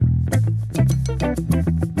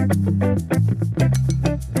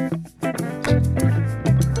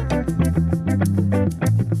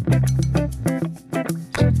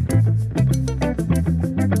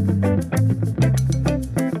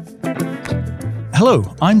Hello,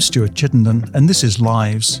 I'm Stuart Chittenden, and this is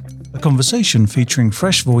Lives, a conversation featuring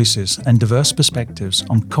fresh voices and diverse perspectives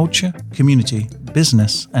on culture, community,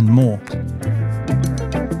 business, and more.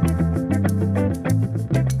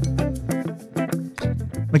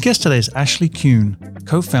 My guest today is Ashley Kuhn,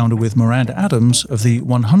 co-founder with Miranda Adams of the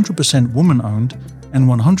 100% woman-owned and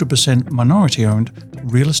 100% minority-owned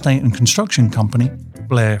real estate and construction company,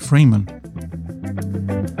 Blair Freeman.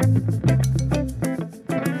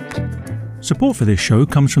 Support for this show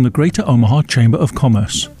comes from the Greater Omaha Chamber of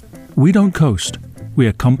Commerce. We don't coast, we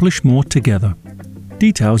accomplish more together.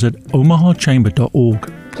 Details at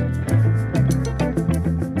omahachamber.org.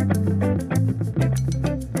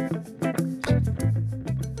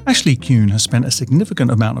 Ashley Kuhn has spent a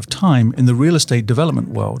significant amount of time in the real estate development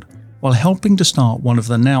world while helping to start one of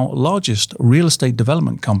the now largest real estate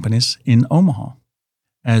development companies in Omaha.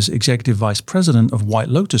 As Executive Vice President of White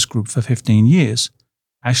Lotus Group for 15 years,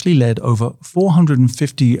 Ashley led over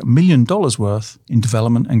 $450 million worth in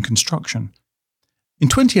development and construction. In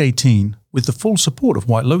 2018, with the full support of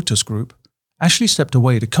White Lotus Group, Ashley stepped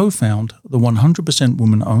away to co-found the 100%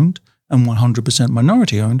 woman-owned and 100%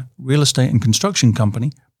 minority-owned real estate and construction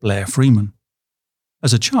company, Blair Freeman.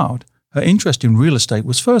 As a child, her interest in real estate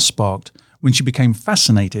was first sparked when she became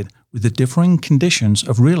fascinated with the differing conditions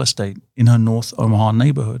of real estate in her North Omaha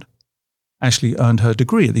neighborhood. Ashley earned her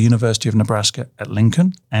degree at the University of Nebraska at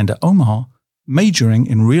Lincoln and at Omaha, majoring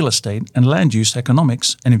in real estate and land use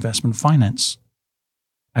economics and investment finance.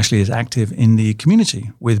 Ashley is active in the community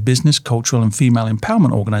with business, cultural, and female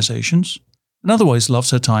empowerment organizations, and otherwise loves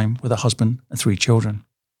her time with her husband and 3 children.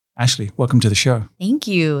 Ashley, welcome to the show. Thank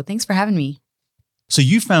you. Thanks for having me. So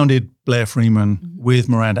you founded Blair Freeman with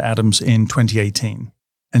Miranda Adams in 2018.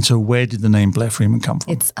 And so where did the name Blair Freeman come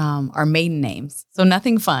from? It's our maiden names. So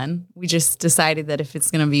nothing fun. We just decided that if it's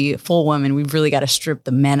going to be full woman, we've really got to strip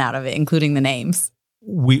the men out of it, including the names.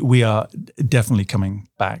 We are definitely coming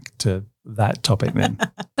back to that topic then.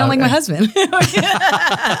 Sound like my husband.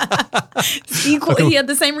 Equally, he had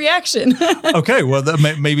the same reaction. Okay, well,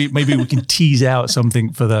 maybe we can tease out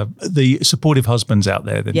something for the supportive husbands out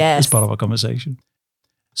there then, as part of our conversation.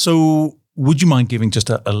 So would you mind giving just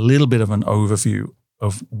a little bit of an overview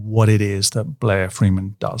of what it is that Blair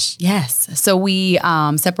Freeman does? Yes. So we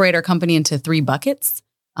separate our company into 3 buckets.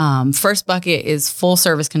 First bucket is full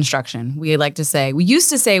service construction. We used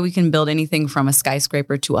to say we can build anything from a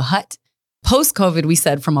skyscraper to a hut. Post-COVID, we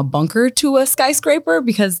said from a bunker to a skyscraper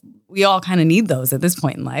because we all kind of need those at this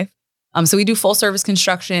point in life. So we do full service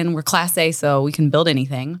construction. We're Class A, so we can build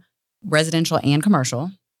anything, residential and commercial.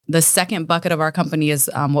 The second bucket of our company is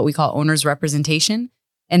what we call owner's representation.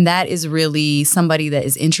 And that is really somebody that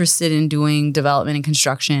is interested in doing development and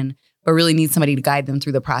construction, but really needs somebody to guide them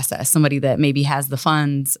through the process. Somebody that maybe has the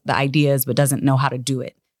funds, the ideas, but doesn't know how to do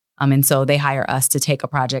it. And so they hire us to take a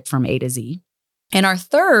project from A to Z. And our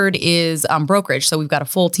third is brokerage. So we've got a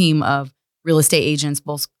full team of real estate agents,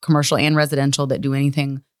 both commercial and residential, that do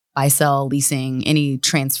anything, buy, sell, leasing, any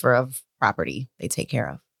transfer of property they take care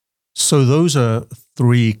of. So those are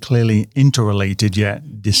 3 clearly interrelated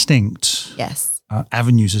yet distinct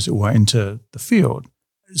avenues, as it were, into the field.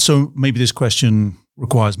 So maybe this question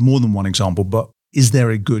requires more than one example, but is there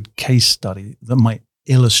a good case study that might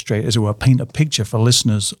illustrate, as it were, paint a picture for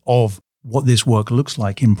listeners of what this work looks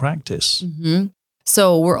like in practice? Mm-hmm.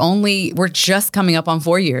 So we're just coming up on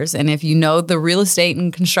 4 years. And if you know the real estate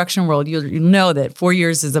and construction world, you'll know that 4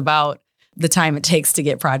 years is about the time it takes to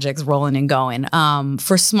get projects rolling and going.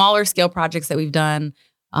 For smaller scale projects that we've done,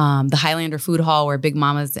 the Highlander Food Hall where Big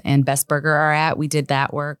Mama's and Best Burger are at, we did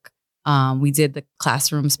that work. We did the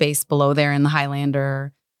classroom space below there in the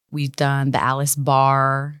Highlander. We've done the Alice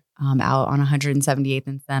Bar out on 178th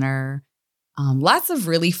and Center. Lots of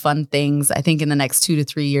really fun things. I think in the next 2 to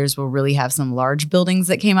 3 years, we'll really have some large buildings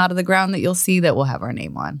that came out of the ground that you'll see that we'll have our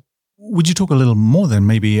name on. Would you talk a little more then?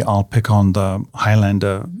 Maybe I'll pick on the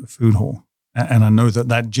Highlander Food Hall. And I know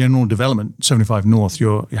that general development, 75 North,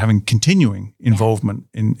 you're having continuing involvement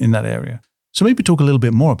in that area. So maybe talk a little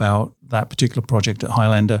bit more about that particular project at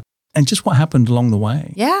Highlander and just what happened along the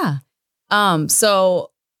way. Yeah.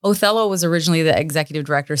 So Othello was originally the executive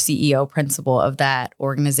director, CEO, principal of that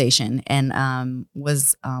organization, and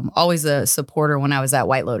was always a supporter when I was at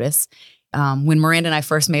White Lotus. When Miranda and I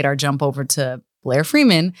first made our jump over to Blair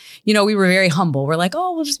Freeman, we were very humble. We're like,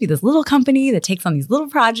 we'll just be this little company that takes on these little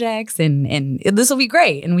projects and this will be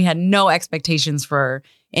great. And we had no expectations for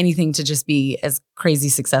anything to just be as crazy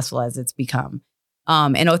successful as it's become.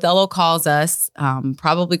 And Othello calls us,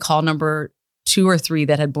 probably call number 2 or 3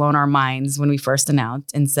 that had blown our minds when we first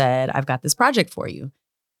announced and said, I've got this project for you.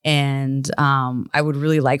 And I would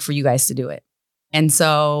really like for you guys to do it. And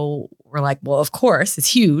so we're like, well, of course,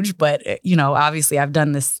 it's huge, but obviously I've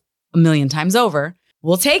done this a million times over.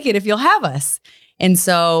 We'll take it if you'll have us. And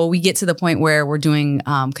so we get to the point where we're doing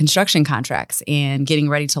construction contracts and getting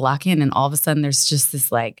ready to lock in. And all of a sudden there's just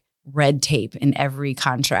this like red tape in every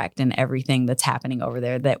contract and everything that's happening over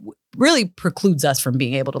there that really precludes us from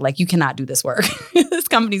being able to, like, you cannot do this work. This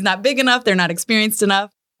company's not big enough. They're not experienced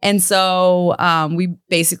enough. And so we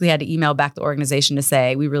basically had to email back the organization to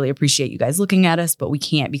say, we really appreciate you guys looking at us, but we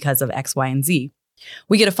can't because of X, Y, and Z.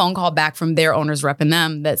 We get a phone call back from their owners repping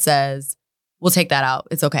them that says, we'll take that out.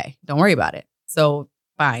 It's okay. Don't worry about it. So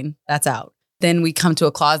fine, that's out. Then we come to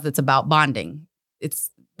a clause that's about bonding.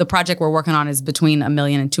 The project we're working on is between $1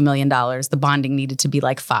 million and $2 million. The bonding needed to be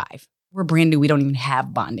like $5 million. We're brand new. We don't even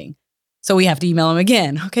have bonding. So we have to email them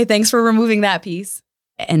again. Okay, thanks for removing that piece.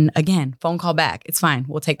 And again, phone call back. It's fine.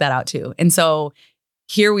 We'll take that out too. And so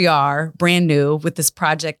here we are, brand new, with this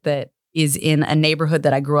project that is in a neighborhood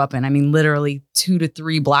that I grew up in. I mean, literally 2 to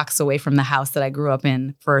 3 blocks away from the house that I grew up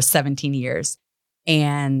in for 17 years.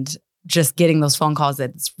 And just getting those phone calls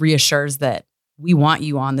that reassures that we want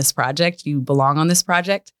you on this project. You belong on this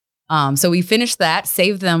project. So we finished that,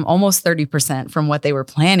 saved them almost 30% from what they were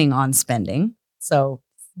planning on spending. So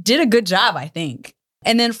did a good job, I think.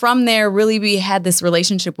 And then from there, really, we had this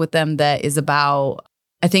relationship with them that is about,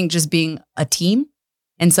 I think, just being a team.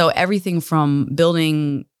 And so everything from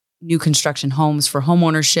building new construction homes for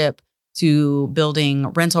homeownership to building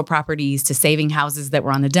rental properties to saving houses that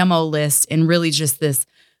were on the demo list, and really just this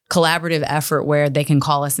collaborative effort where they can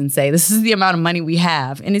call us and say, this is the amount of money we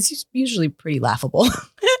have. And it's usually pretty laughable.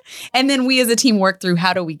 And then we as a team work through,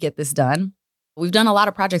 how do we get this done? We've done a lot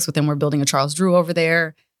of projects with them. We're building a Charles Drew over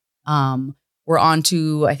there. We're on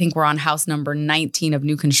house number 19 of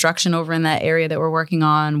new construction over in that area that we're working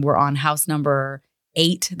on. We're on house number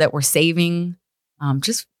 8 that we're saving.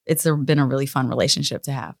 It's been a really fun relationship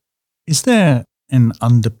to have. Is there an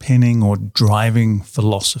underpinning or driving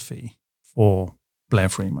philosophy for Blair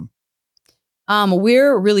Freeman?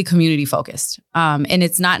 We're really community focused. And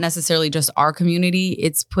it's not necessarily just our community.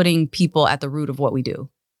 It's putting people at the root of what we do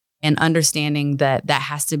and understanding that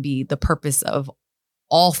has to be the purpose of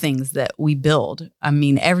all things that we build. I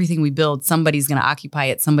mean, everything we build, somebody's going to occupy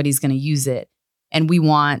it. Somebody's going to use it. And we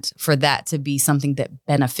want for that to be something that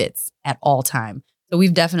benefits at all time. So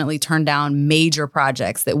we've definitely turned down major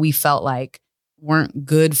projects that we felt like weren't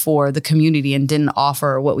good for the community and didn't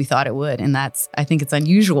offer what we thought it would. And I think it's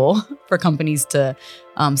unusual for companies to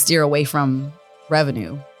steer away from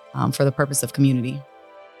revenue for the purpose of community.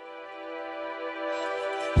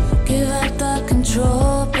 Give up the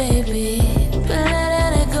control, baby. Been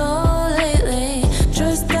letting it go lately.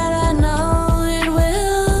 Trust that I know it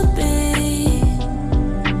will be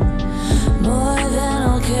more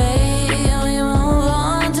than okay. We move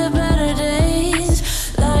on to better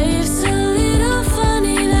days. Life's a little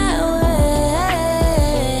funny that way.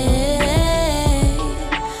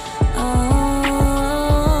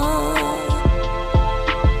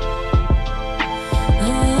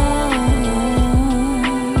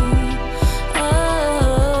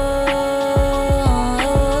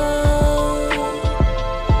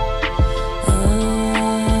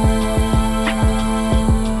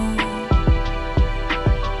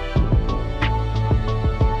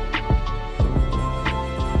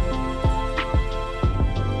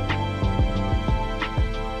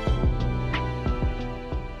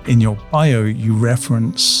 In your bio, you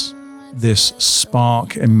reference this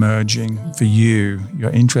spark emerging for you, your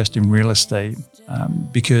interest in real estate,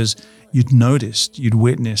 because you'd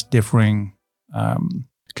witnessed differing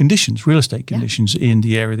conditions, real estate conditions in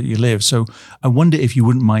the area that you live. So I wonder if you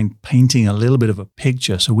wouldn't mind painting a little bit of a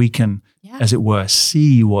picture so we can, as it were,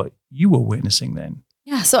 see what you were witnessing then.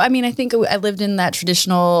 Yeah. So, I mean, I think I lived in that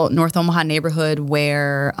traditional North Omaha neighborhood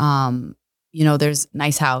where, there's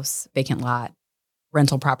nice house, vacant lot,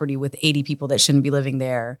 rental property with 80 people that shouldn't be living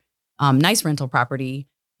there, nice rental property,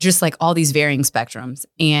 just like all these varying spectrums.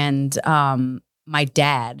 And my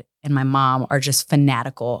dad and my mom are just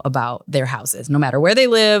fanatical about their houses. No matter where they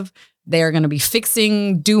live, they are going to be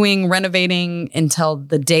fixing, doing, renovating until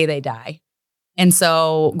the day they die. And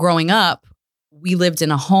so growing up, we lived in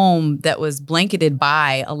a home that was blanketed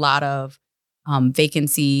by a lot of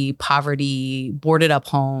vacancy, poverty, boarded up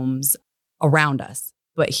homes around us.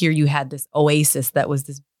 But here you had this oasis that was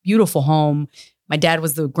this beautiful home. My dad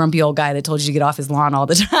was the grumpy old guy that told you to get off his lawn all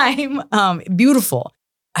the time. Beautiful.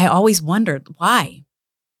 I always wondered why.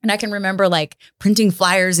 And I can remember like printing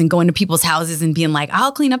flyers and going to people's houses and being like,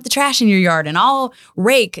 I'll clean up the trash in your yard and I'll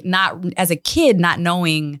rake, not as a kid, not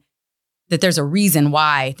knowing that there's a reason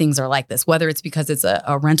why things are like this, whether it's because it's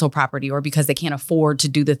a rental property or because they can't afford to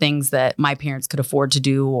do the things that my parents could afford to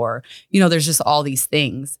do, or, there's just all these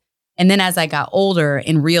things. And then as I got older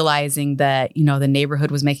and realizing that, the neighborhood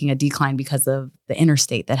was making a decline because of the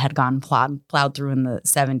interstate that had gone plowed through in the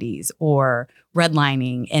 70s, or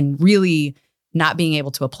redlining, and really not being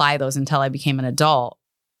able to apply those until I became an adult,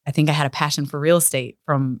 I think I had a passion for real estate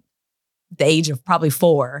from the age of probably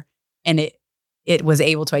 4. And it was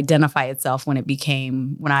able to identify itself when I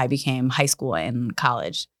became high school and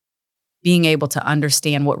college. Being able to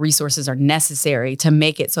understand what resources are necessary to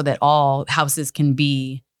make it so that all houses can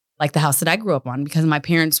be like the house that I grew up on, because my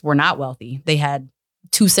parents were not wealthy. They had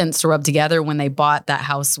 2 cents to rub together when they bought that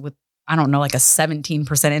house with, I don't know, like a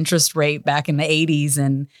 17% interest rate back in the 80s.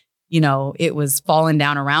 And, it was falling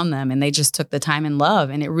down around them, and they just took the time and love.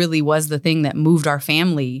 And it really was the thing that moved our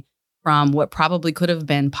family from what probably could have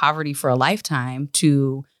been poverty for a lifetime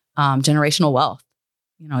to generational wealth.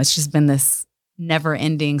 It's just been this never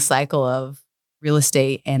ending cycle of real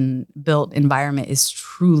estate, and built environment is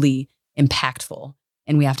truly impactful.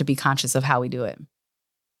 And we have to be conscious of how we do it.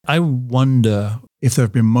 I wonder if there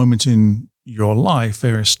have been moments in your life,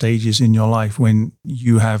 various stages in your life, when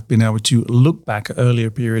you have been able to look back at earlier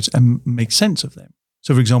periods and make sense of them.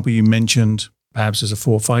 So, for example, you mentioned perhaps as a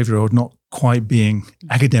 4 or 5-year-old not quite being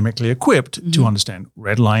academically equipped to understand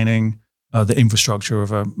redlining, the infrastructure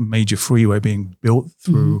of a major freeway being built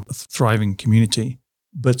through a thriving community.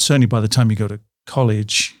 But certainly by the time you go to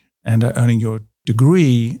college and earning your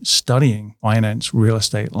degree, studying finance, real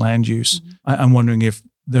estate, land use, I'm wondering if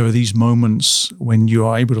there are these moments when you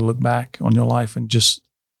are able to look back on your life and just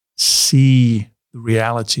see the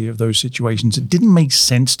reality of those situations. It didn't make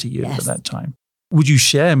sense to you at that time. Would you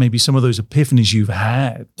share maybe some of those epiphanies you've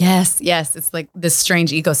had? Yes. It's like this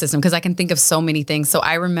strange ecosystem, because I can think of so many things. So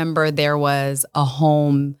I remember there was a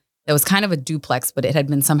home that was kind of a duplex, but it had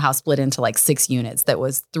been somehow split into like 6 units that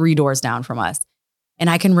was 3 doors down from us. And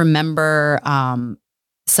I can remember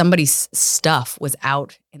somebody's stuff was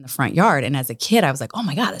out in the front yard. And as a kid, I was like, oh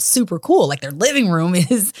my God, that's super cool. Like their living room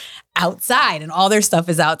is outside and all their stuff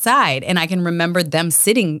is outside. And I can remember them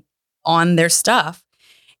sitting on their stuff.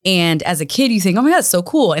 And as a kid, you think, oh my God, it's so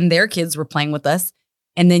cool. And their kids were playing with us.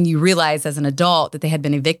 And then you realize as an adult that they had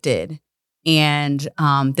been evicted, and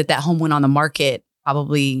that home went on the market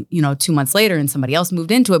probably, 2 months later, and somebody else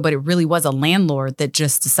moved into it. But it really was a landlord that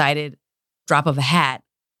just decided, drop of a hat,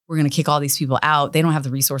 we're going to kick all these people out. They don't have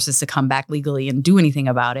the resources to come back legally and do anything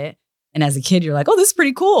about it. And as a kid, you're like, oh, this is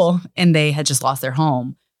pretty cool. And they had just lost their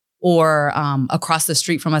home. Or across the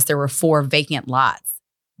street from us, there were 4 vacant lots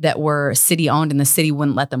that were city owned, and the city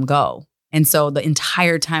wouldn't let them go. And so the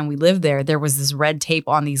entire time we lived there, there was this red tape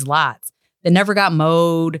on these lots that never got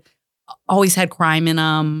mowed, always had crime in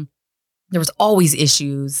them. There was always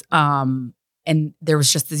issues. And there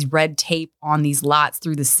was just this red tape on these lots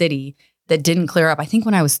through the city that didn't clear up. I think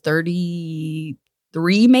when I was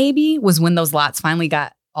 33, maybe, was when those lots finally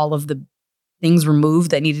got all of the things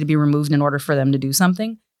removed that needed to be removed in order for them to do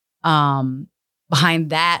something.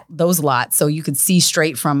 Behind those lots, so you could see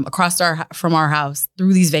straight from our house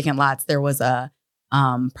through these vacant lots, there was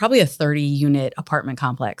probably a 30-unit apartment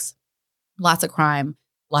complex. Lots of crime,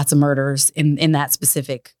 lots of murders in that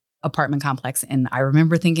specific apartment complex. And I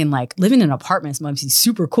remember thinking, like, living in apartments must be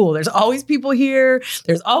super cool. There's always people here.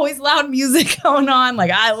 There's always loud music going on.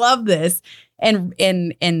 Like, I love this. And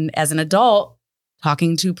as an adult,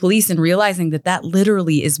 talking to police and realizing that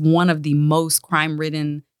literally is one of the most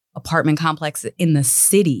crime-ridden apartment complexes in the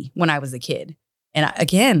city when I was a kid. And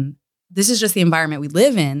again, this is just the environment we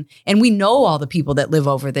live in. And we know all the people that live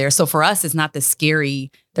over there. So for us, it's not this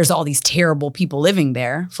scary, there's all these terrible people living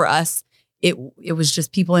there. For us, it was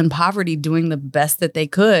just people in poverty doing the best that they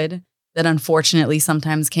could, that unfortunately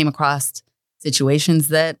sometimes came across situations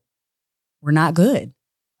that were not good.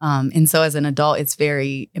 And so as an adult, it's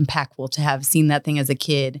very impactful to have seen that thing as a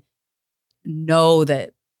kid, know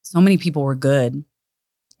that so many people were good.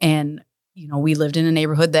 And, we lived in a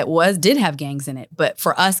neighborhood that did have gangs in it. But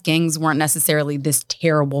for us, gangs weren't necessarily this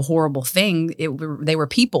terrible, horrible thing. They were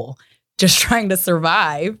people just trying to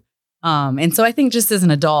survive. And so I think just as an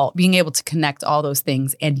adult, being able to connect all those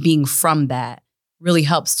things and being from that really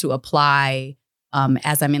helps to apply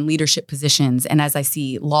as I'm in leadership positions, and as I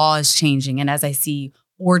see laws changing, and as I see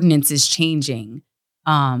ordinances changing,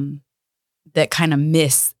 that kind of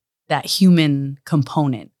miss that human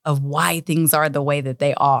component of why things are the way that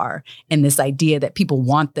they are, and this idea that people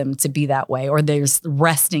want them to be that way, or there's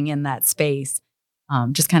resting in that space,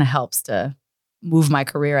 just kind of helps to move my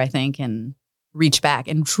career, I think, and reach back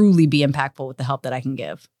and truly be impactful with the help that I can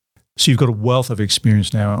give. So you've got a wealth of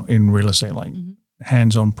experience now in real estate, like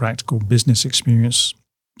hands-on practical business experience.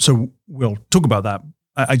 So we'll talk about that.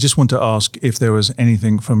 I just want to ask if there was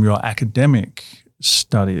anything from your academic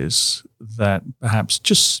studies that perhaps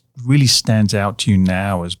just really stands out to you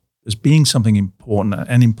now as being something important,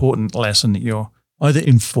 an important lesson that you're either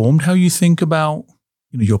informed how you think about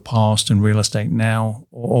your past and real estate now,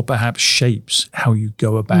 or perhaps shapes how you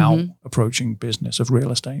go about approaching business of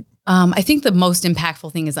real estate? I think the most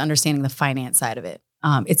impactful thing is understanding the finance side of it.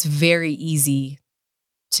 It's very easy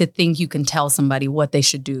to think you can tell somebody what they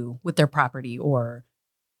should do with their property or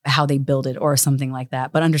how they build it or something like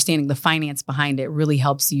that. But understanding the finance behind it really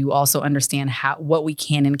helps you also understand what we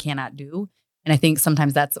can and cannot do. And I think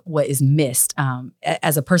sometimes that's what is missed.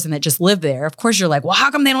 As a person that just lived there, of course, you're like, well,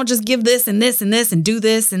 how come they don't just give this and this and this and do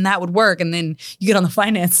this and that would work? And then you get on the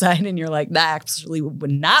finance side and you're like, that actually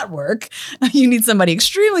would not work. You need somebody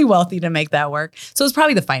extremely wealthy to make that work. So it's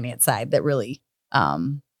probably the finance side that really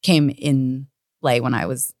came in play when I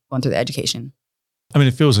was going through the education. I mean,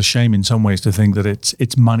 it feels a shame in some ways to think that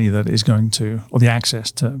it's money that is going to, or the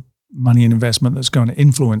access to money and investment that's going to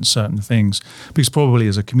influence certain things, because probably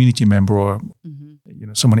as a community member or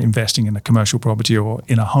someone investing in a commercial property or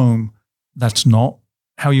in a home, that's not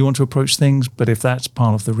how you want to approach things. But if that's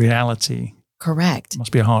part of the reality, correct, it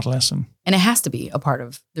must be a hard lesson. And it has to be a part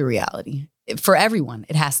of the reality for everyone.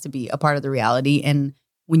 It has to be a part of the reality. And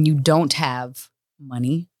when you don't have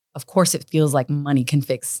money, of course, it feels like money can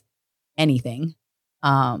fix anything.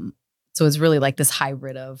 So it's really like this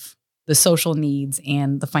hybrid of the social needs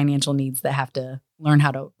and the financial needs that have to learn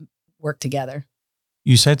how to work together.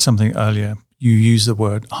 You said something earlier. You used the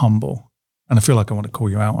word humble, and I feel like I want to call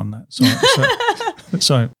you out on that.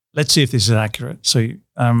 So let's see if this is accurate. So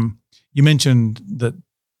you mentioned that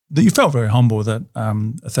you felt very humble that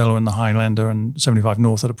Othello and the Highlander and 75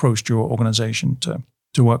 North had approached your organization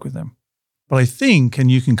to work with them. But I think, and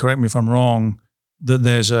you can correct me if I'm wrong, that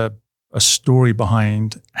there's a story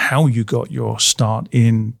behind how you got your start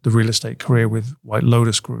in the real estate career with White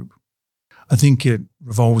Lotus Group. I think it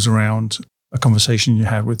revolves around a conversation you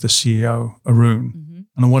had with the CEO, Arun. Mm-hmm.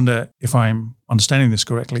 And I wonder if I'm understanding this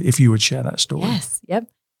correctly, if you would share that story. Yes. Yep.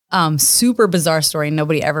 Super bizarre story.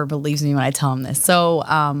 Nobody ever believes me when I tell them this. So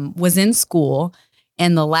was in school,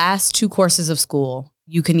 and the last 2 courses of school,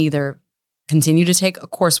 you can either continue to take a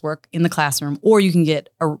coursework in the classroom or you can get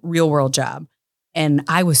a real world job. And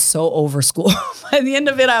I was so over school. By the end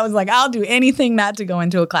of it, I was like, I'll do anything not to go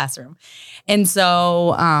into a classroom. And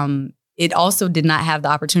so it also did not have the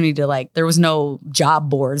opportunity to there was no job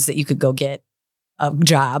boards that you could go get a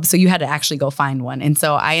job. So you had to actually go find one. And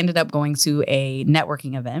so I ended up going to a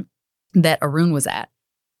networking event that Arun was at.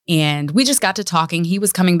 And we just got to talking. He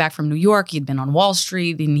was coming back from New York. He'd been on Wall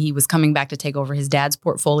Street, and he was coming back to take over his dad's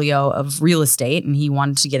portfolio of real estate. And he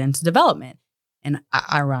wanted to get into development. And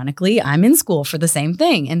ironically, I'm in school for the same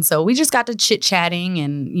thing. And so we just got to chit-chatting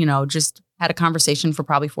and, just had a conversation for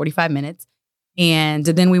probably 45 minutes. And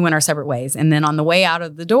then we went our separate ways. And then on the way out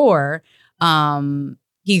of the door,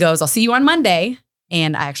 he goes, I'll see you on Monday.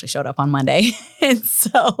 And I actually showed up on Monday. And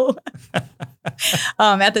so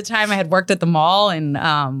at the time I had worked at the mall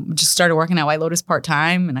and just started working at White Lotus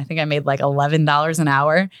part-time. And I think I made like $11 an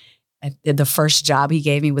hour. The first job he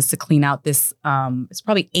gave me was to clean out this, it's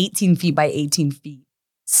probably 18 feet by 18 feet,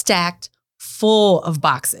 stacked full of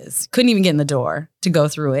boxes. Couldn't even get in the door to go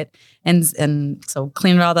through it. And so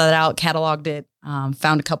cleaned all that out, cataloged it,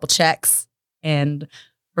 found a couple checks. And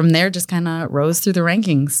from there, just kind of rose through the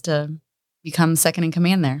rankings to become second in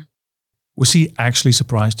command there. Was he actually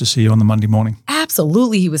surprised to see you on the Monday morning?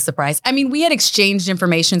 Absolutely, he was surprised. I mean, we had exchanged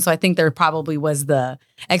information, so I think there probably was the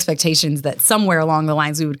expectations that somewhere along the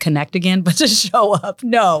lines we would connect again, but to show up,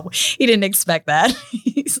 no, he didn't expect that.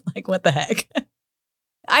 He's like, what the heck?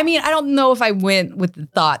 I mean, I don't know if I went with the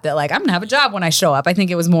thought that I'm going to have a job when I show up. I think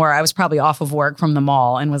it was more, I was probably off of work from the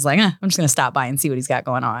mall and was like, I'm just going to stop by and see what he's got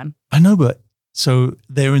going on. I know, but so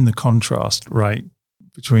they're in the contrast, right,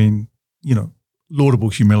 between, laudable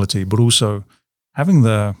humility, but also having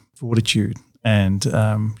the fortitude and,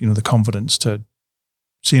 the confidence to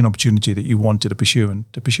see an opportunity that you wanted to pursue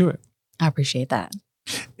and to pursue it. I appreciate that.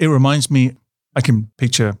 It reminds me, I can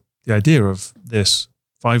picture the idea of this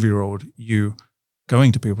 5-year-old you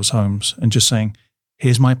going to people's homes and just saying,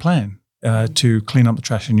 here's my plan to clean up the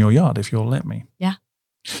trash in your yard if you'll let me. Yeah.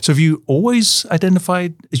 So have you always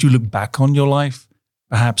identified, as you look back on your life,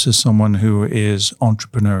 perhaps as someone who is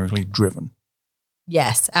entrepreneurially driven?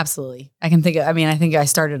 Yes, absolutely. I think I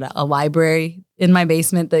started a library in my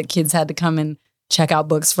basement that kids had to come and check out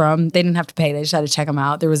books from. They didn't have to pay. They just had to check them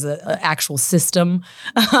out. There was an actual system.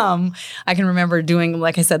 I can remember doing,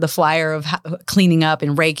 like I said, the flyer of cleaning up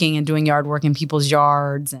and raking and doing yard work in people's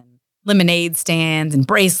yards and lemonade stands and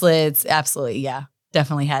bracelets. Absolutely. Yeah.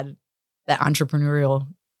 Definitely had that entrepreneurial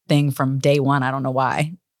thing from day one. I don't know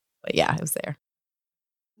why, but yeah, it was there.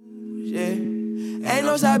 Yeah. Ain't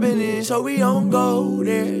no stopping it, so we don't go.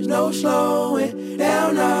 There's no slowing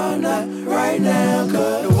down, no, not right now.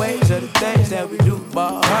 Cause the ways of the things that we do,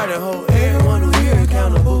 but hard to hold everyone who here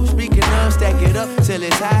accountable. Speaking of, stack it up till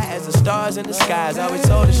it's high as the stars in the skies. Always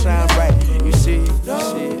told to shine bright. You see,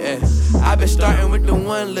 yeah. I've been starting with the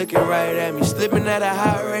one looking right at me, slipping at a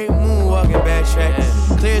high rate, moonwalking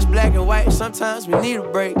backtracking. Clear as black and white, sometimes we need a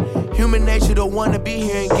break. Human nature don't wanna be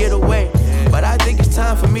here and get away. But I think it's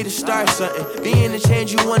time for me to start something. Being the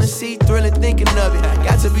change you wanna see, thrilling thinking of it.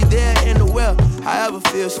 Got to be there in the well, however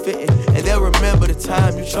feels fitting. And they'll remember the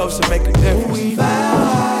time you chose to make a difference. We fly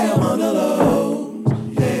high among the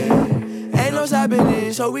lows, yeah. Ain't no stopping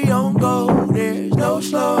it, so we don't go. There's no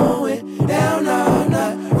slowing down, no,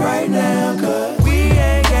 not right now. Cause we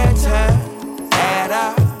ain't got time at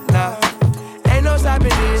all, nah. Ain't no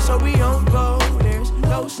stopping it, so we don't go. There's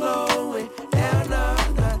no slowing down, no.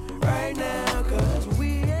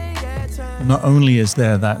 Not only is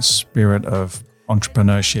there that spirit of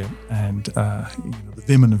entrepreneurship and the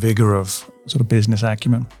vim and vigor of sort of business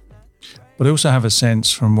acumen, but I also have a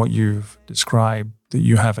sense from what you've described that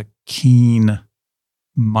you have a keen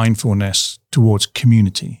mindfulness towards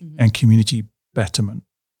community and community betterment.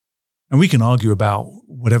 And we can argue about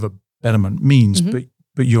whatever betterment means, but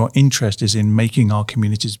your interest is in making our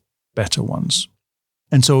communities better ones.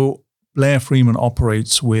 And so Blair Freeman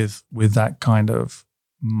operates with that kind of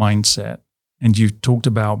mindset. And you've talked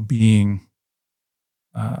about being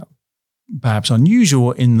perhaps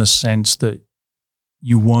unusual in the sense that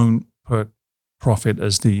you won't put profit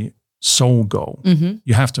as the sole goal.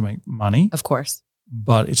 You have to make money. Of course.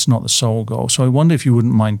 But it's not the sole goal. So I wonder if you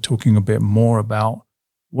wouldn't mind talking a bit more about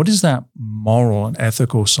what is that moral and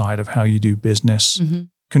ethical side of how you do business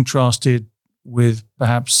contrasted with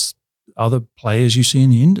perhaps other players you see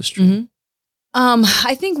in the industry?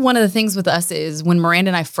 I think one of the things with us is when Miranda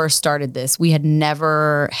and I first started this, we had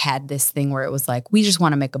never had this thing where it was like, we just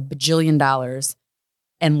want to make $1 bajillion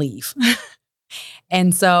and leave.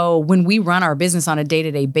 And so when we run our business on a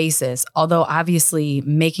day-to-day basis, although obviously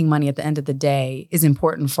making money at the end of the day is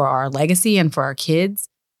important for our legacy and for our kids,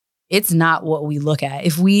 it's not what we look at.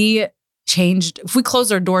 If we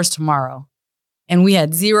closed our doors tomorrow and we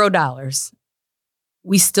had $0,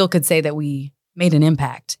 we still could say that we made an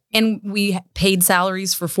impact. And we paid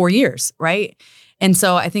salaries for 4 years, right? And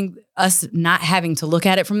so I think us not having to look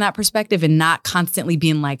at it from that perspective and not constantly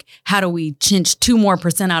being like, how do we cinch 2% more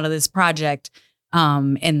out of this project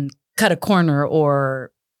and cut a corner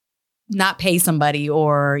or not pay somebody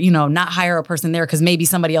or, not hire a person there because maybe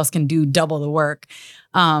somebody else can do double the work.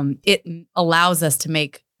 It allows us to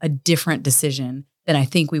make a different decision than I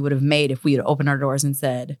think we would have made if we had opened our doors and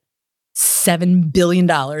said, $7 billion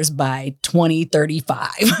by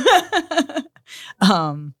 2035.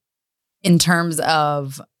 In terms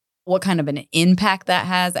of what kind of an impact that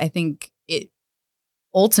has, I think it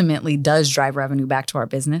ultimately does drive revenue back to our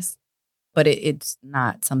business, but it's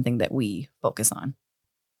not something that we focus on.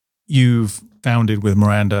 You've founded with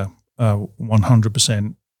Miranda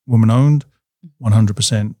 100% woman-owned,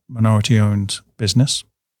 100% minority-owned business.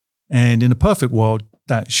 And in a perfect world,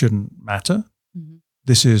 that shouldn't matter.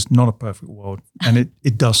 This is not a perfect world, and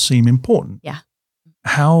it does seem important. Yeah.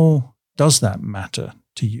 How does that matter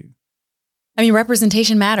to you? I mean,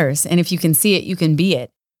 representation matters. And if you can see it, you can be it.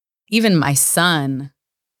 Even my son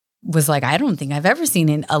was like, I don't think I've ever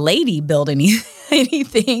seen a lady build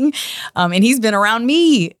anything. And he's been around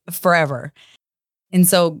me forever. And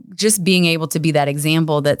so just being able to be that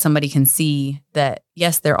example that somebody can see that,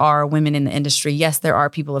 yes, there are women in the industry. Yes, there are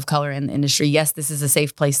people of color in the industry. Yes, this is a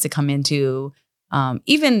safe place to come into.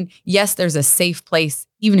 Yes, there's a safe place,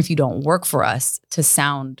 even if you don't work for us,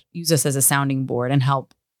 to use us as a sounding board and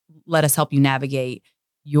let us help you navigate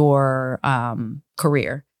your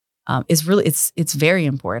career. It's very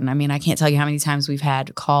important. I mean, I can't tell you how many times we've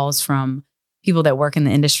had calls from people that work in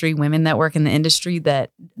the industry, women that work in the industry,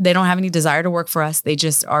 that they don't have any desire to work for us. They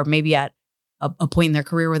just are maybe at a point in their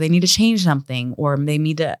career where they need to change something, or they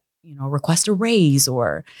need to, request a raise,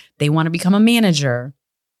 or they want to become a manager.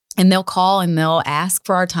 And they'll call and they'll ask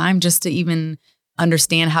for our time just to even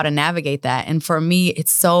understand how to navigate that. And for me,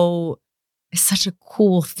 it's such a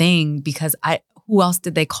cool thing because who else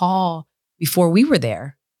did they call before we were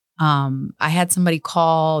there? I had somebody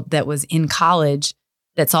call that was in college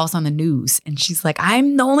that saw us on the news, and she's like,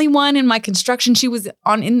 I'm the only one in my construction. She was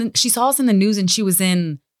she saw us in the news, and she was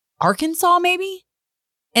in Arkansas, maybe.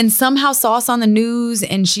 and somehow saw us on the news.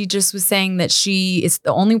 And she just was saying that she is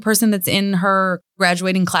the only person that's in her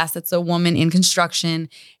graduating class that's a woman in construction.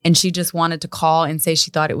 And she just wanted to call and say she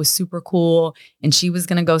thought it was super cool. And she was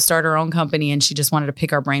going to go start her own company. And she just wanted to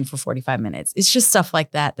pick our brain for 45 minutes. It's just stuff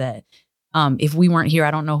like that if we weren't here,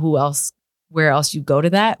 I don't know where else you go to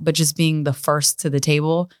that. But just being the first to the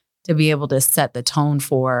table to be able to set the tone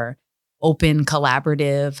for open,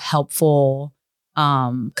 collaborative, helpful,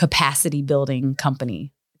 capacity building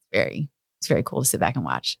company. It's very cool to sit back and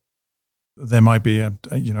watch. There might be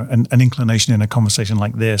an inclination in a conversation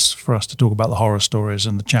like this for us to talk about the horror stories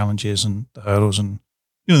and the challenges and the hurdles and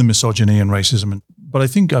the misogyny and racism. But I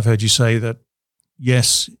think I've heard you say that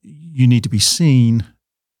yes, you need to be seen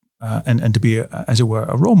and to be, as it were,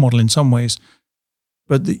 a role model in some ways.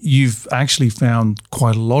 But you've actually found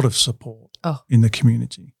quite a lot of support in the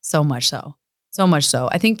community. So much so. So much so.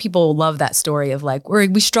 I think people love that story of like,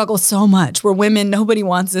 we struggle so much. We're women. Nobody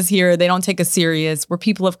wants us here. They don't take us serious. We're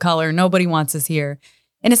people of color. Nobody wants us here.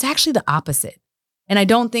 And it's actually the opposite. And I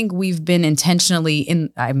don't think we've been intentionally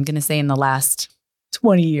I'm going to say in the last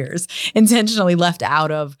 20 years, intentionally left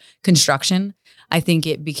out of construction. I think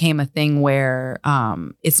it became a thing where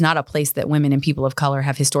it's not a place that women and people of color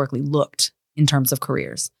have historically looked in terms of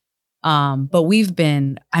careers. But we've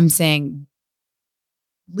been, I'm saying,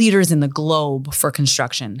 leaders in the globe for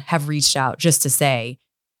construction have reached out just to say,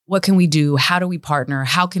 what can we do? How do we partner?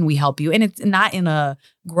 How can we help you? And it's not in a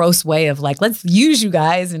gross way of like, let's use you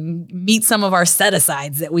guys and meet some of our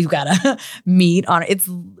set-asides that we've got to meet on. It's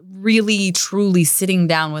really, truly sitting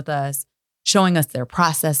down with us, showing us their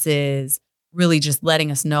processes, really just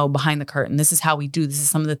letting us know behind the curtain, this is how we do. This is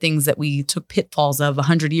some of the things that we took pitfalls of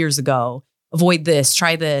 100 years ago. Avoid this,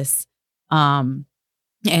 try this. And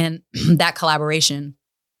that collaboration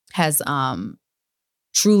has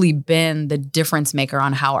truly been the difference maker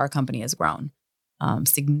on how our company has grown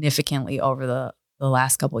significantly over the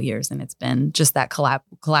last couple of years. And it's been just that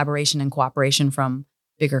collaboration and cooperation from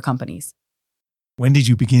bigger companies. When did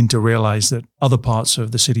you begin to realize that other parts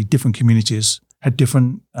of the city, different communities, had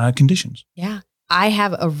different conditions? Yeah, I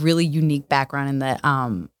have a really unique background in that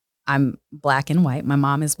I'm Black and white. My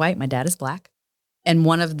mom is white. My dad is Black. And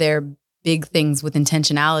one of their big things with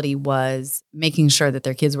intentionality was making sure that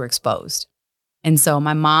their kids were exposed. And so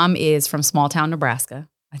my mom is from small town Nebraska.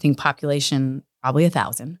 I think population probably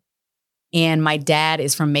 1,000. And my dad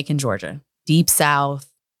is from Macon, Georgia, deep South.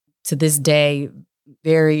 To this day,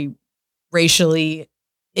 very racially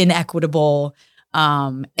inequitable.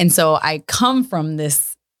 And so I come from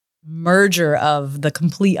this merger of the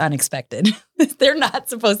complete unexpected. They're not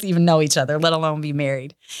supposed to even know each other, let alone be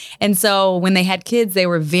married. And so when they had kids, they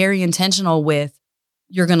were very intentional with,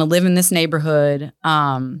 you're going to live in this neighborhood.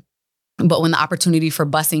 But when the opportunity for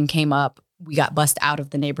busing came up, we got bussed out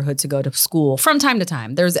of the neighborhood to go to school from time to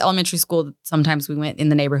time. There was elementary school. Sometimes we went in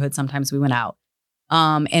the neighborhood. Sometimes we went out.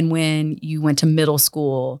 And when you went to middle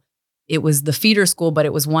school, it was the feeder school, but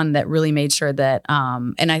it was one that really made sure that,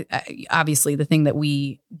 and I obviously the thing that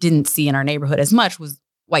we didn't see in our neighborhood as much was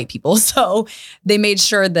white people. So they made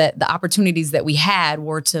sure that the opportunities that we had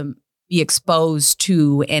were to be exposed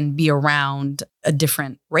to and be around a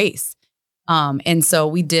different race. And so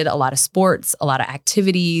we did a lot of sports, a lot of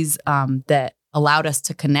activities that allowed us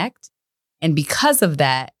to connect. And because of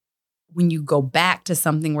that, when you go back to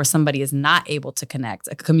something where somebody is not able to connect,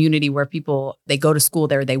 a community where people, they go to school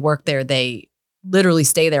there, they work there, they literally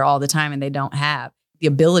stay there all the time and they don't have the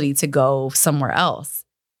ability to go somewhere else.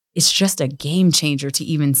 It's just a game changer to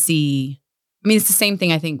even see. I mean, it's the same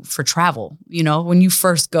thing, I think, for travel. You know, when you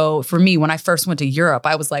first go, for me, when I first went to Europe,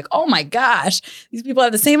 I was like, oh my gosh, these people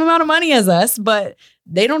have the same amount of money as us, but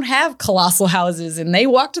they don't have colossal houses and they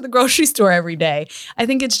walk to the grocery store every day. I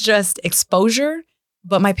think it's just exposure.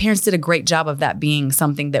 But my parents did a great job of that being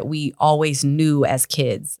something that we always knew as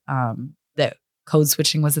kids, that code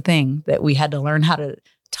switching was a thing, that we had to learn how to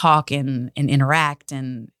talk and interact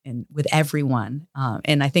and with everyone.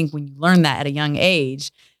 And I think when you learn that at a young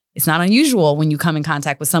age, it's not unusual when you come in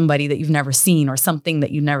contact with somebody that you've never seen or something that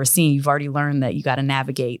you've never seen. You've already learned that you got to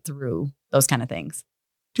navigate through those kind of things.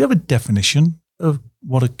 Do you have a definition of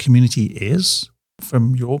what a community is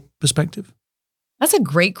from your perspective? That's a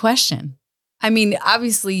great question. I mean,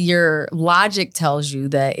 obviously, your logic tells you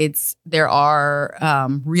that there are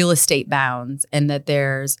real estate bounds and that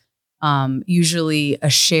there's usually a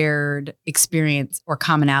shared experience or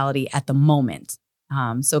commonality at the moment.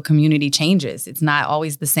 So community changes. It's not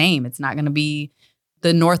always the same. It's not going to be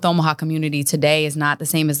the North Omaha community today is not the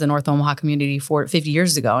same as the North Omaha community 50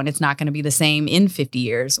 years ago. And it's not going to be the same in 50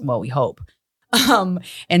 years. Well, we hope.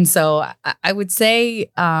 And so I would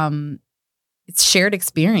say it's shared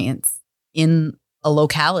experience in a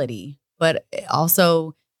locality, but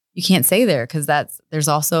also you can't say there because there's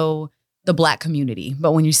also the Black community.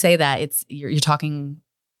 But when you say that, you're talking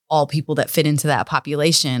all people that fit into that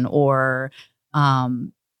population, or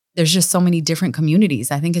there's just so many different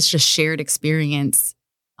communities. I think it's just shared experience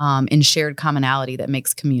and shared commonality that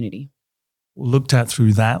makes community. Looked at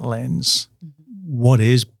through that lens, what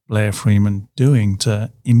is Blair Freeman doing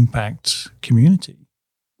to impact community?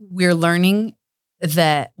 We're learning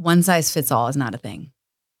that one size fits all is not a thing.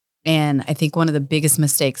 And I think one of the biggest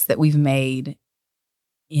mistakes that we've made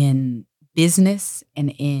in business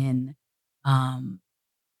and in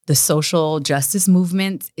the social justice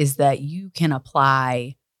movement is that you can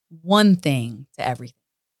apply one thing to everything.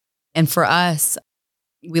 And for us,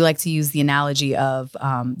 we like to use the analogy of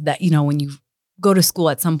that, when you go to school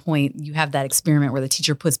at some point, you have that experiment where the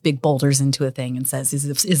teacher puts big boulders into a thing and says,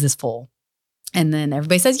 is this full? And then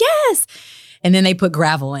everybody says, yes. And then they put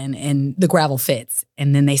gravel in and the gravel fits.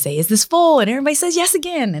 And then they say, is this full? And everybody says yes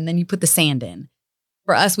again. And then you put the sand in.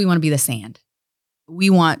 For us, we want to be the sand. We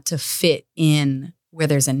want to fit in where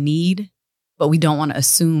there's a need, but we don't want to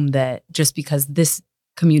assume that just because this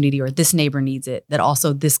community or this neighbor needs it, that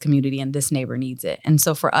also this community and this neighbor needs it. And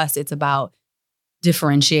so for us, it's about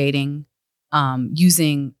differentiating,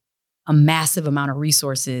 using a massive amount of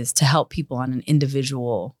resources to help people on an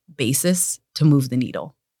individual basis to move the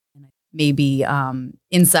needle. Maybe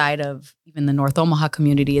inside of even the North Omaha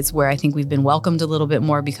community, it's where I think we've been welcomed a little bit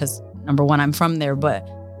more because, number one, I'm from there, but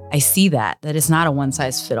I see that it's not a one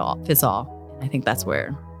size fits all. And I think that's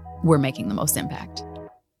where we're making the most impact.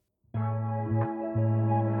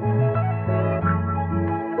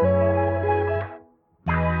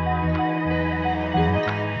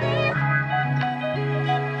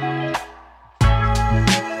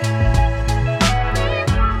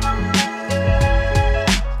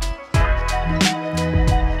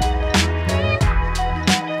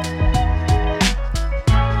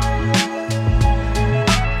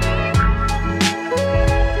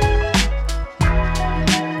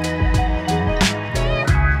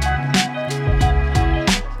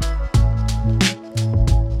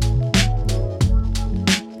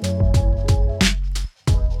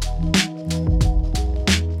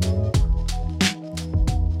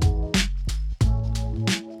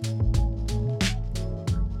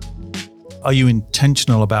 Are you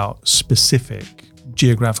intentional about specific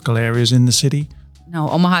geographical areas in the city? No,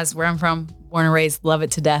 Omaha is where I'm from, born and raised, love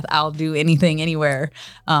it to death. I'll do anything, anywhere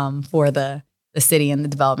for the city and the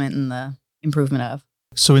development and the improvement of.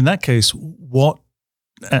 So in that case,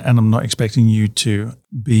 and I'm not expecting you to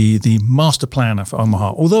be the master planner for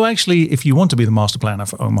Omaha, although actually, if you want to be the master planner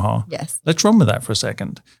for Omaha, yes, let's run with that for a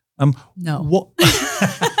second. No. What?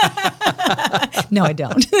 No, I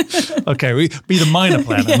don't. Okay, we be the minor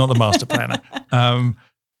planner, not the master planner.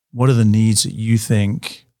 What are the needs that you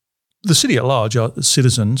think the city at large, our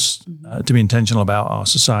citizens, to be intentional about our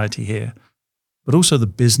society here, but also the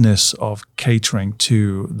business of catering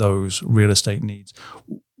to those real estate needs?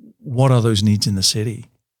 What are those needs in the city?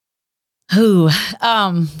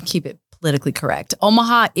 Keep it politically correct.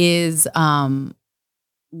 Omaha is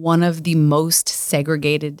one of the most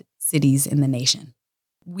segregated cities in the nation.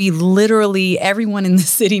 We literally, everyone in the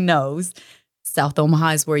city knows South Omaha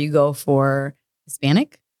is where you go for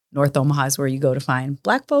Hispanic. North Omaha is where you go to find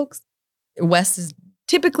Black folks. West is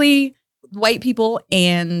typically white people,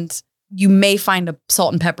 and you may find a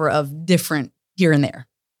salt and pepper of different here and there.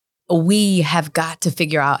 We have got to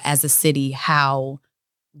figure out as a city how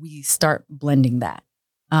we start blending that.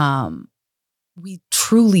 We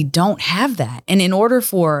truly don't have that. And in order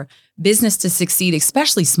for business to succeed,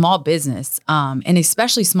 especially small business, and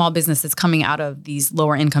especially small business that's coming out of these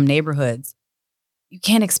lower income neighborhoods, you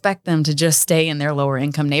can't expect them to just stay in their lower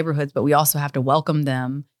income neighborhoods, but we also have to welcome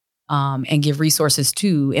them and give resources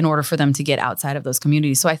too in order for them to get outside of those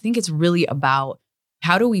communities. So I think it's really about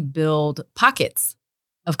how do we build pockets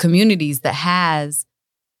of communities that has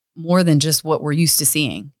more than just what we're used to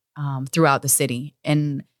seeing throughout the city.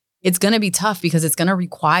 And it's going to be tough because it's going to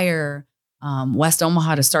require West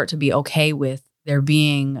Omaha to start to be okay with there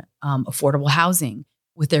being affordable housing,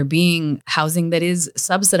 with there being housing that is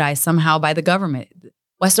subsidized somehow by the government.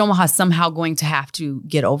 West Omaha is somehow going to have to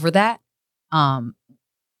get over that.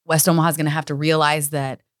 West Omaha is going to have to realize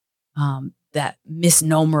that that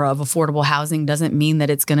misnomer of affordable housing doesn't mean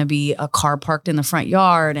that it's going to be a car parked in the front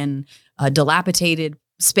yard and a dilapidated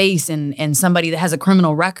space and somebody that has a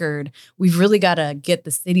criminal record. We've really got to get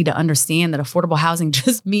the city to understand that affordable housing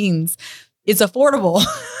just means it's affordable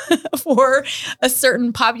for a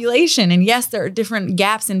certain population. And yes, there are different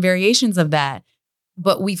gaps and variations of that,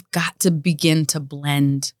 but we've got to begin to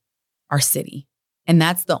blend our city. And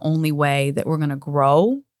that's the only way that we're going to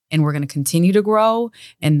grow, and we're going to continue to grow,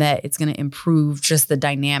 and that it's going to improve just the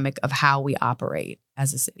dynamic of how we operate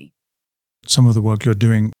as a city. Some of the work you're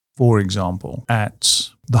doing, for example, at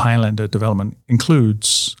the Highlander development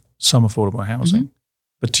includes some affordable housing. Mm-hmm.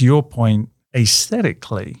 But to your point,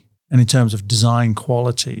 aesthetically and in terms of design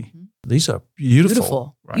quality, these are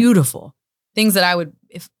beautiful. Right? Beautiful. Things that I would,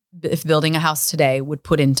 if building a house today, would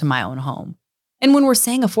put into my own home. And when we're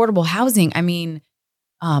saying affordable housing, I mean,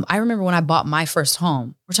 I remember when I bought my first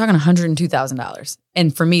home, we're talking $102,000.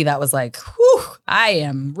 And for me, that was like, whew, I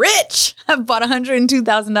am rich. I've bought a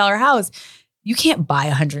 $102,000 house. You can't buy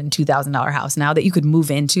a $102,000 house now that you could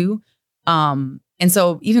move into. And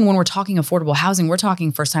so even when we're talking affordable housing, we're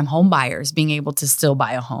talking first-time home buyers being able to still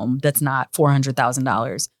buy a home that's not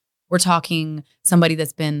 $400,000. We're talking somebody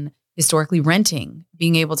that's been historically renting,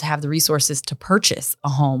 being able to have the resources to purchase a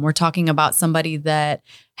home. We're talking about somebody that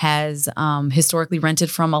has historically rented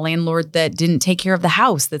from a landlord that didn't take care of the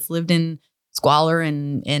house, that's lived in squalor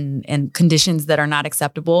and conditions that are not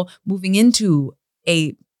acceptable, moving into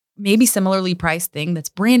a maybe similarly priced thing that's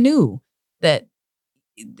brand new. That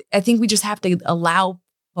I think we just have to allow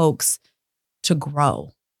folks to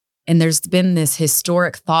grow. And there's been this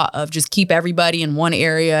historic thought of just keep everybody in one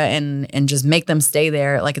area and just make them stay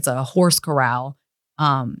there like it's a horse corral,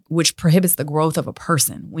 which prohibits the growth of a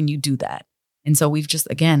person when you do that. And so we've just,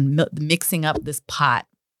 again, mixing up this pot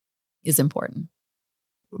is important.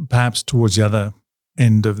 Perhaps towards the other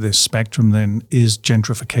end of this spectrum then, is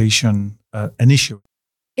gentrification an issue?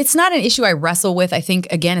 It's not an issue I wrestle with. I think,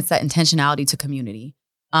 again, it's that intentionality to community.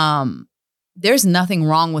 There's nothing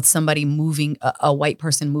wrong with somebody moving, a white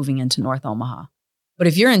person moving into North Omaha. But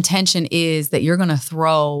if your intention is that you're going to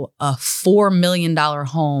throw a $4 million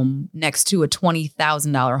home next to a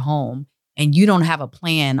 $20,000 home, and you don't have a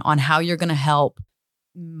plan on how you're going to help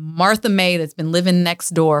Martha May, that's been living next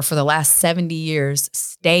door for the last 70 years,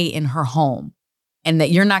 stay in her home, and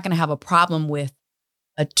that you're not going to have a problem with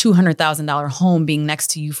a $200,000 home being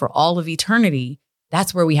next to you for all of eternity,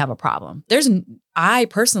 that's where we have a problem. I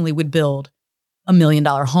personally would build $1 million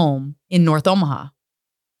home in North Omaha.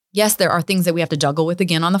 Yes, there are things that we have to juggle with,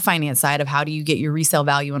 again, on the finance side of how do you get your resale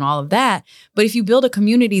value and all of that. But if you build a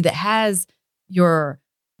community that has your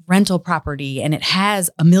rental property and it has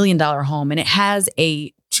 $1 million home and it has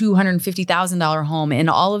a $250,000 home, and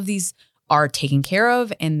all of these are taken care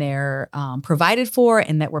of and they're provided for,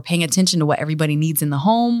 and that we're paying attention to what everybody needs in the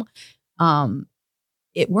home,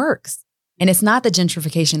 it works. And it's not the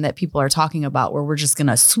gentrification that people are talking about, where we're just going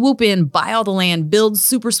to swoop in, buy all the land, build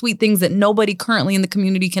super sweet things that nobody currently in the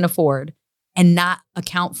community can afford and not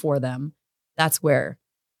account for them. That's where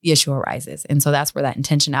the issue arises. And so that's where that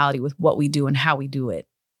intentionality with what we do and how we do it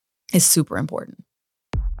is super important.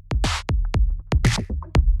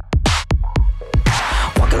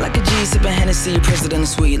 Like a G, sipping Hennessy, president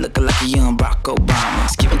sweet, looking like a young Barack Obama.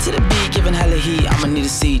 Skipping to the beat, giving hella heat. I'ma need a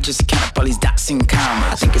seat just to count up all these dots and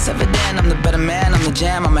commas. I think it's evident I'm the better man, I'm the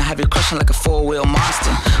jam. I'ma have you crushing like a four-wheel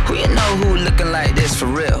monster. Who you know who looking like this for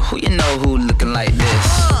real? Who you know who looking like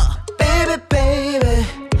this? Baby, baby,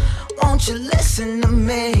 won't you listen to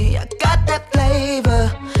me? I got that flavor,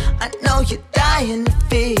 I know you're dying to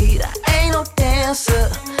feed. I ain't no dancer,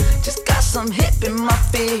 just got some hip in my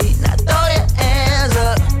feet. Now throw your hands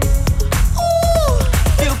up.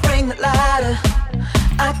 Ooh, you bring the lighter,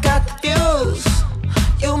 I got the fuse.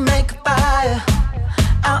 You make a fire,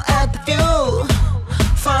 I'll add the fuel.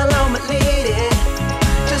 Follow me, lead it,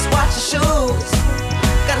 just watch your shoes.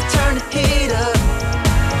 Gotta turn the heat up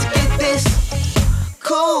to get this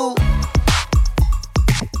cool.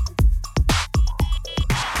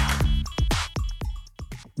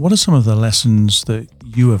 What are some of the lessons that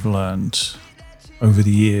you have learned over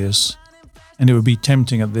the years? And it would be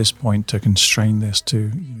tempting at this point to constrain this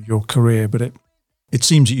to your career, but it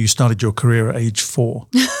seems that you started your career at age 4.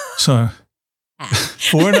 So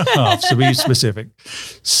 4.5, to be specific.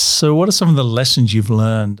 So what are some of the lessons you've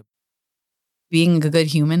learned? Being a good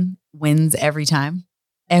human wins every time,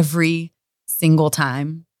 every single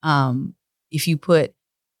time. If you put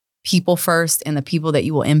people first and the people that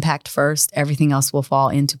you will impact first, everything else will fall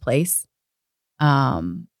into place.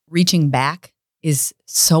 Reaching back is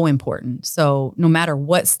so important. So no matter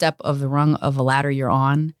what step of the rung of a ladder you're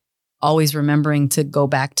on, always remembering to go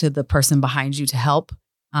back to the person behind you to help.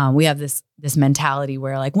 We have this mentality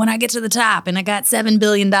where, like, when I get to the top and I got $7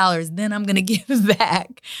 billion, then I'm going to give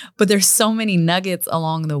back. But there's so many nuggets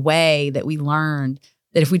along the way that we learned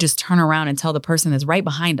that if we just turn around and tell the person that's right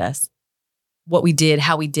behind us what we did,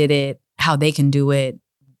 how we did it, how they can do it,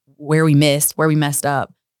 where we missed, where we messed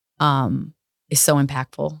up, is so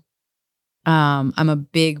impactful. I'm a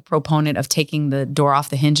big proponent of taking the door off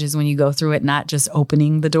the hinges when you go through it, not just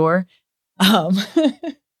opening the door.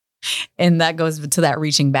 And that goes to that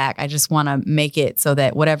reaching back. I just want to make it so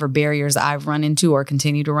that whatever barriers I've run into or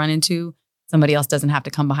continue to run into, somebody else doesn't have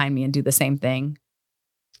to come behind me and do the same thing.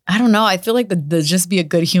 I don't know. I feel like the just be a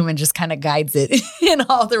good human just kind of guides it in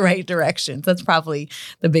all the right directions. That's probably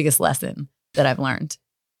the biggest lesson that I've learned.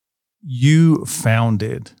 You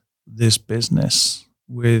founded this business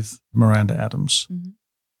with Miranda Adams. Mm-hmm.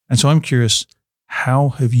 And so I'm curious, how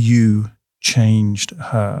have you changed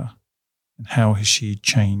her and how has she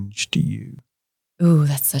changed you? Ooh,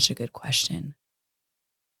 that's such a good question.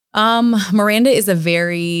 Miranda is a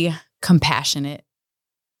very compassionate.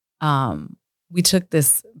 We took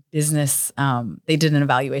this business, they did an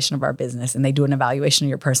evaluation of our business and they do an evaluation of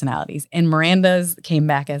your personalities. And Miranda's came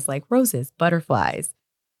back as like roses, butterflies,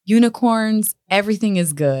 unicorns, everything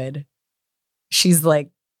is good. She's like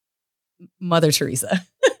Mother Teresa.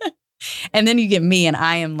 And then you get me and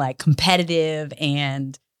I am like competitive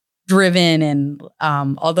and driven. And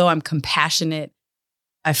although I'm compassionate,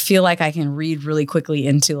 I feel like I can read really quickly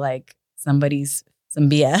into like some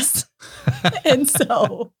BS. And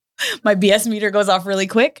so my BS meter goes off really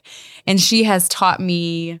quick. And she has taught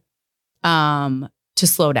me to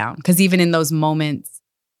slow down. Because even in those moments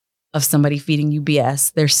of somebody feeding you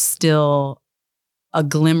BS, there's still a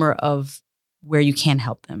glimmer of where you can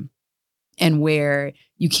help them and where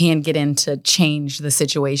you can get in to change the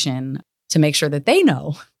situation to make sure that they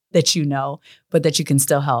know that you know, but that you can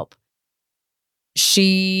still help.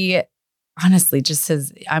 She honestly just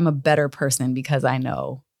says, I'm a better person because I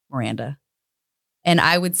know Miranda. And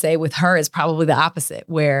I would say with her is probably the opposite,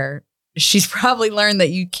 where she's probably learned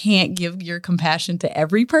that you can't give your compassion to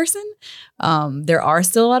every person. There are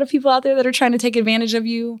still a lot of people out there that are trying to take advantage of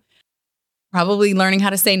you, probably learning how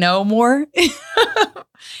to say no more.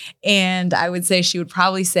 And I would say she would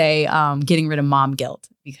probably say getting rid of mom guilt,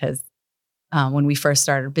 because when we first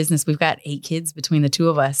started our business, we've got 8 kids between the two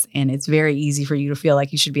of us. And it's very easy for you to feel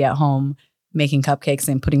like you should be at home making cupcakes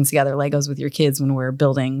and putting together Legos with your kids when we're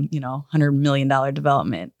building, $100 million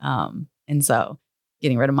development. And so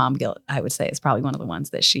getting rid of mom guilt, I would say, is probably one of the ones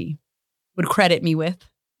that she would credit me with.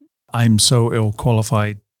 I'm so ill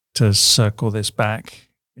qualified to circle this back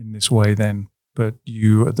in this way then, but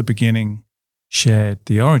you at the beginning shared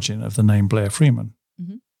the origin of the name Blair Freeman.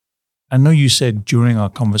 Mm-hmm. I know you said during our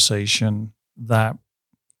conversation that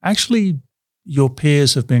actually your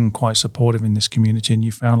peers have been quite supportive in this community and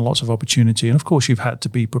you found lots of opportunity. And of course, you've had to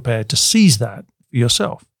be prepared to seize that for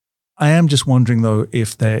yourself. I am just wondering, though,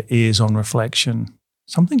 if there is, on reflection,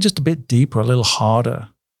 something just a bit deeper, a little harder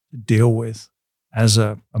to deal with as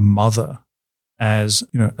a mother, as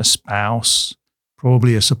a spouse,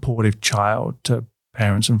 probably a supportive child to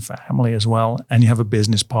parents and family as well. And you have a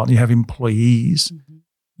business partner, you have employees. Mm-hmm.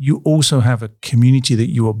 You also have a community that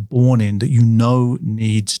you are born in that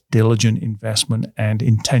needs diligent investment and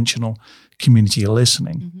intentional community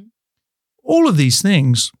listening. Mm-hmm. All of these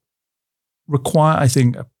things require, I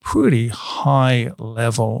think, a pretty high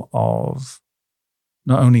level of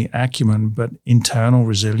not only acumen, but internal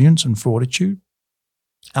resilience and fortitude.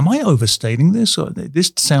 Am I overstating this? Or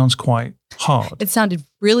this sounds quite hard. It sounded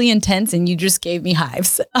really intense and you just gave me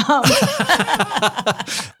hives.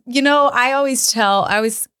 I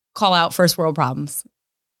always call out first world problems.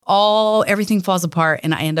 Everything falls apart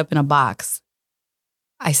and I end up in a box.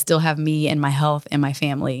 I still have me and my health and my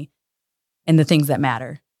family and the things that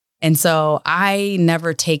matter. And so I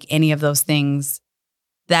never take any of those things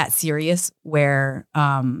that serious, where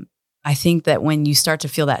I think that when you start to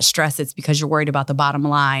feel that stress, it's because you're worried about the bottom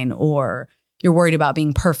line, or you're worried about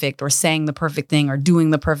being perfect or saying the perfect thing or doing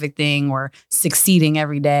the perfect thing or succeeding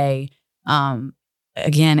every day.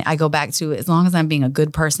 Again, I go back to, as long as I'm being a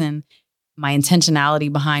good person, my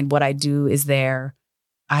intentionality behind what I do is there.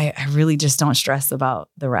 I really just don't stress about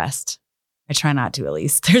the rest. I try not to, at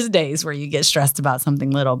least. There's days where you get stressed about something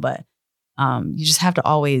little, but you just have to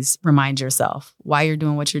always remind yourself why you're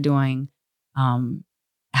doing what you're doing,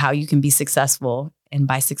 how you can be successful. And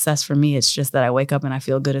by success for me, it's just that I wake up and I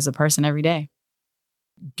feel good as a person every day.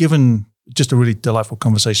 Given just a really delightful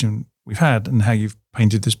conversation we've had and how you've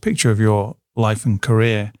painted this picture of your life and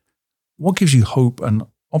career, what gives you hope and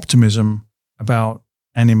optimism about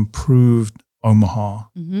an improved Omaha,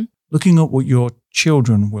 Mm-hmm. looking at what your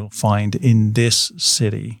children will find in this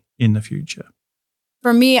city in the future?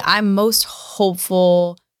 For me, I'm most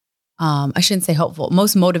hopeful. I shouldn't say hopeful,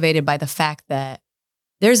 most motivated by the fact that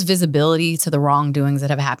there's visibility to the wrongdoings that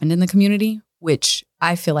have happened in the community, which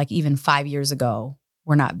I feel like even 5 years ago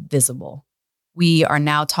were not visible. We are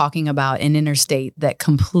now talking about an interstate that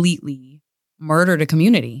completely murdered a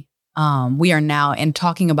community. We are now and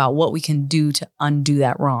talking about what we can do to undo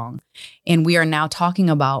that wrong. And we are now talking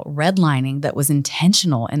about redlining that was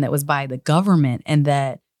intentional and that was by the government. And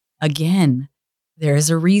that, again, there is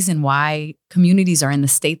a reason why communities are in the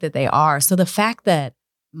state that they are. So the fact that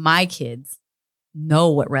my kids know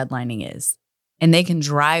what redlining is and they can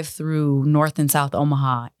drive through North and South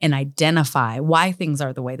Omaha and identify why things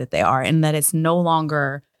are the way that they are and that it's no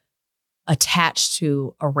longer attached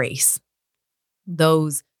to a race.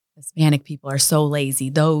 Those Hispanic people are so lazy.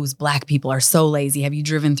 Those Black people are so lazy. Have you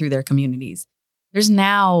driven through their communities? There's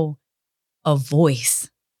now a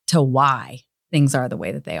voice to why things are the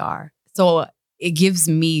way that they are. So it gives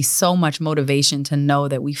me so much motivation to know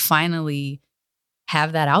that we finally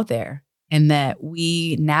have that out there and that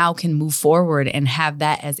we now can move forward and have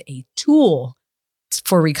that as a tool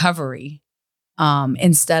for recovery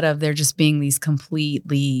instead of there just being these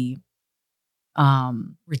completely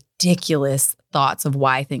ridiculous thoughts of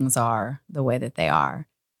why things are the way that they are.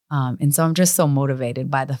 And so I'm just so motivated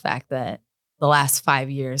by the fact that the last 5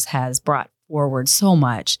 years has brought forward so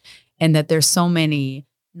much and that there's so many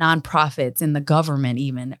nonprofits and the government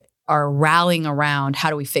even are rallying around how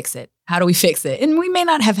do we fix it? How do we fix it? And we may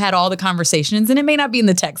not have had all the conversations and it may not be in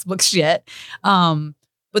the textbooks yet.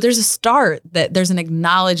 But there's a start that there's an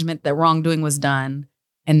acknowledgement that wrongdoing was done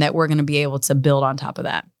and that we're going to be able to build on top of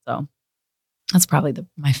that. So that's probably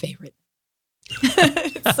my favorite.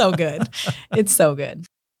 It's so good. It's so good.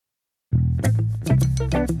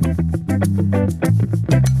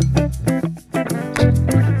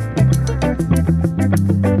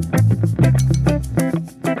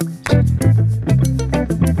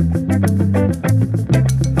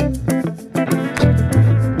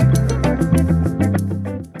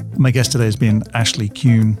 My guest today has been Ashley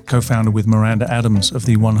Kuhn, co-founder with Miranda Adams of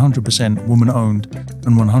the 100% woman-owned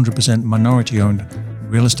and 100% minority-owned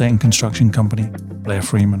real estate and construction company, Blair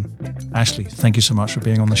Freeman. Ashley, thank you so much for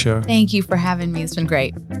being on the show. Thank you for having me. It's been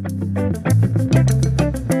great.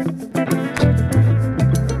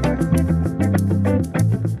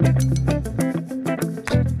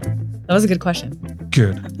 That was a good question.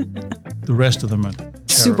 Good. The rest of them are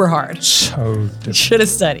super hard. So difficult. Should have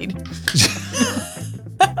studied.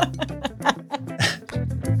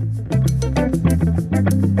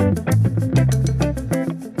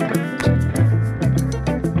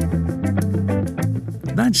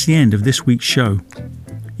 That's the end of this week's show.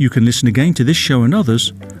 You can listen again to this show and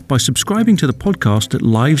others by subscribing to the podcast at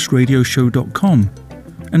livesradioshow.com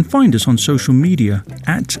and find us on social media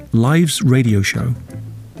at Lives Radio Show.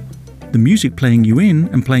 The music playing you in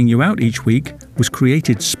and playing you out each week was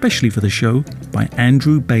created specially for the show by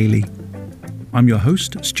Andrew Bailey. I'm your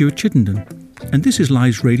host, Stuart Chittenden, and this is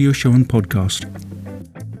Lives Radio Show and Podcast.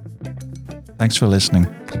 Thanks for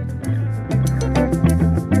listening.